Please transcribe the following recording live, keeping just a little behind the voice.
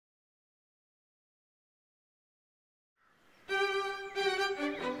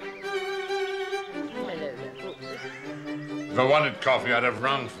If I wanted coffee, I'd have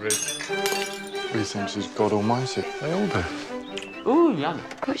rung for it. He thinks he's God Almighty. They all do. Ooh, yum.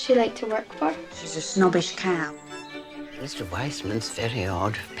 What's she like to work for? She's a snobbish cow. Mr. Weissman's very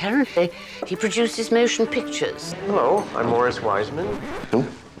odd. Apparently, he produces motion pictures. Hello, I'm Morris Wiseman. Who?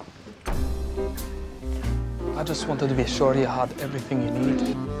 I just wanted to be sure you had everything you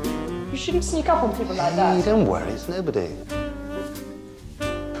need. You shouldn't sneak up on people like that. Don't worry, it's nobody.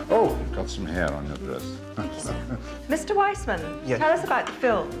 Oh, you've got some hair on your dress. Mr. Weissman, Yeah. tell us about the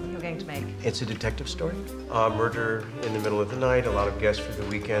film you're going to make. It's a detective story. Murder in the middle of the night, a lot of guests for the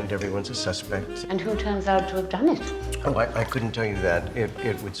weekend, everyone's a suspect. And who turns out to have done it? Oh, I couldn't tell you that.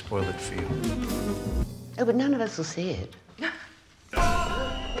 It would spoil it for you. Oh, but none of us will see it.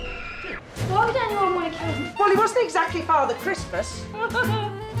 Why would anyone want to kill him? Well, he wasn't exactly Father Christmas.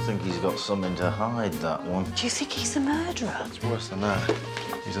 I think he's got something to hide, that one. Do you think he's a murderer? It's worse than that.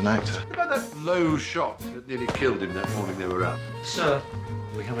 He's an actor. What about that low shot that nearly killed him that morning they were out? Sir,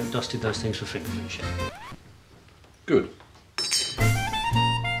 we haven't dusted those things for fingerprints yet. Good.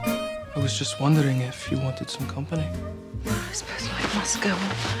 I was just wondering if you wanted some company. I suppose life must go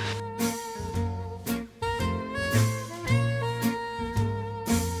on.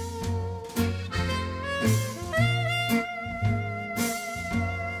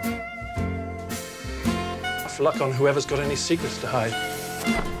 Luck on whoever's got any secrets to hide.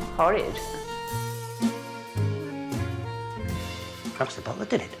 Horrid. Perhaps the butler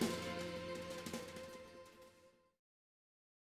did it.